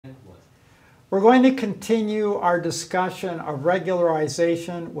We're going to continue our discussion of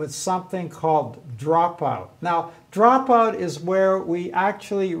regularization with something called dropout. Now, dropout is where we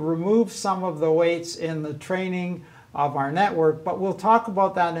actually remove some of the weights in the training of our network, but we'll talk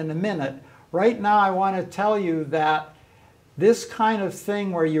about that in a minute. Right now, I want to tell you that this kind of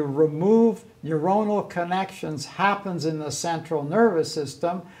thing where you remove neuronal connections happens in the central nervous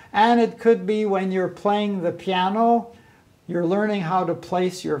system, and it could be when you're playing the piano, you're learning how to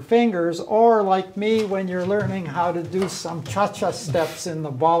place your fingers, or like me, when you're learning how to do some cha-cha steps in the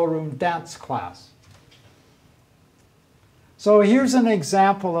ballroom dance class. So here's an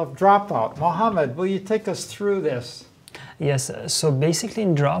example of dropout. Mohammad, will you take us through this? Yes, so basically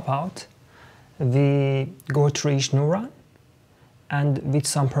in dropout, we go through each neuron, and with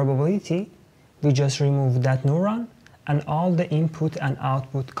some probability, we just remove that neuron and all the input and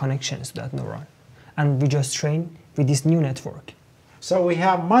output connections to that neuron. And we just train with this new network. So we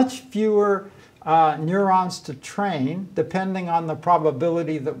have much fewer neurons to train depending on the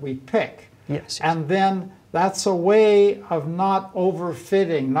probability that we pick. Yes. And then that's a way of not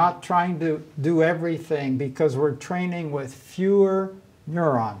overfitting, not trying to do everything, because we're training with fewer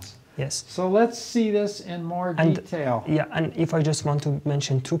neurons. Yes. So let's see this in more detail. Yeah, and if I just want to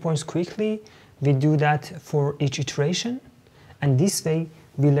mention 2 points quickly, we do that for each iteration, and this way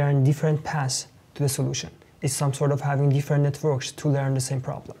we learn different paths to the solution. It's some sort of having different networks to learn the same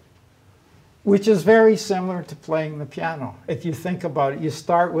problem. Which is very similar to playing the piano. If you think about it, you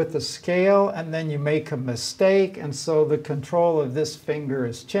start with the scale and then you make a mistake, and so the control of this finger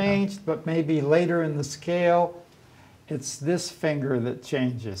is changed, but maybe later in the scale, it's this finger that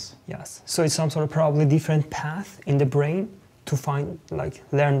changes. Yes, so it's some sort of probably different path in the brain to find, like,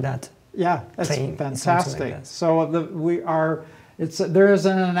 learn that. Yeah, that's playing, fantastic. like that. So there is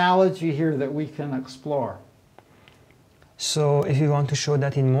an analogy here that we can explore. So if you want to show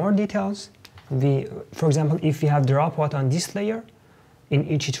that in more details, for example, if we have dropout on this layer, in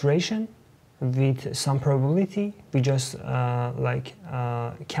each iteration, with some probability, we just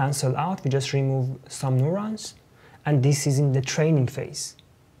cancel out, we just remove some neurons, and this is in the training phase.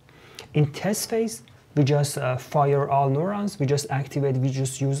 In test phase, we just fire all neurons, we just activate, we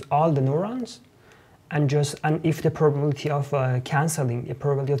just use all the neurons, and if the probability of canceling, the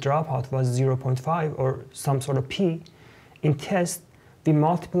probability of dropout was 0.5 or some sort of p, in test, we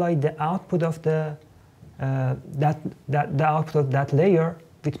multiply the output of the output of that layer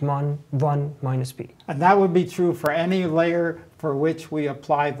with 1 minus p. And that would be true for any layer for which we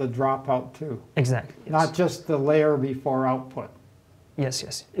apply the dropout to. Exactly. Yes. Not just the layer before output. Yes,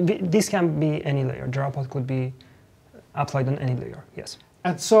 yes. This can be any layer. Dropout could be applied on any layer, yes.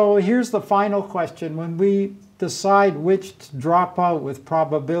 And so here's the final question. When we decide which to drop out with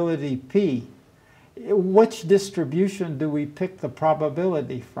probability p, which distribution do we pick the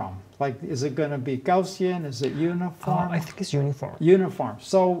probability from? Like, is it going to be Gaussian? Is it uniform? I think it's uniform. Uniform.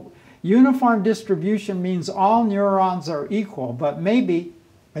 So uniform distribution means all neurons are equal, but maybe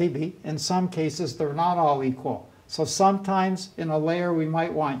in some cases they're not all equal. So sometimes in a layer we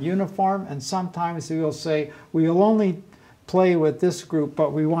might want uniform, and sometimes we will say we will only play with this group,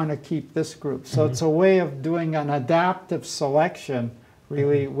 but we want to keep this group. So it's a way of doing an adaptive selection,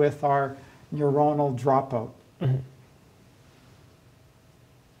 really, with our neuronal dropout.